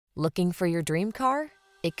Looking for your dream car?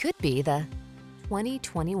 It could be the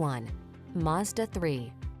 2021 Mazda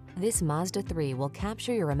 3. This Mazda 3 will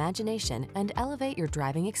capture your imagination and elevate your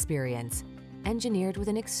driving experience. Engineered with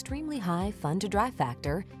an extremely high fun-to-drive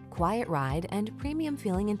factor, quiet ride, and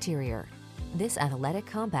premium-feeling interior, this athletic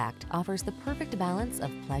compact offers the perfect balance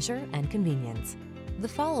of pleasure and convenience. The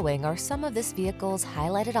following are some of this vehicle's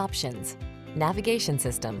highlighted options: navigation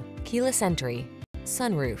system, keyless entry,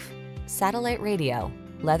 sunroof, satellite radio,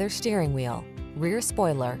 leather steering wheel, rear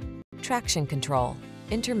spoiler, traction control,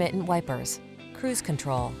 intermittent wipers, cruise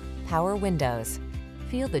control, power windows.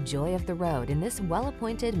 Feel the joy of the road in this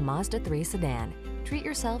well-appointed Mazda 3 sedan. Treat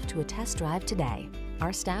yourself to a test drive today.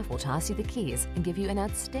 Our staff will toss you the keys and give you an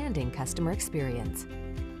outstanding customer experience.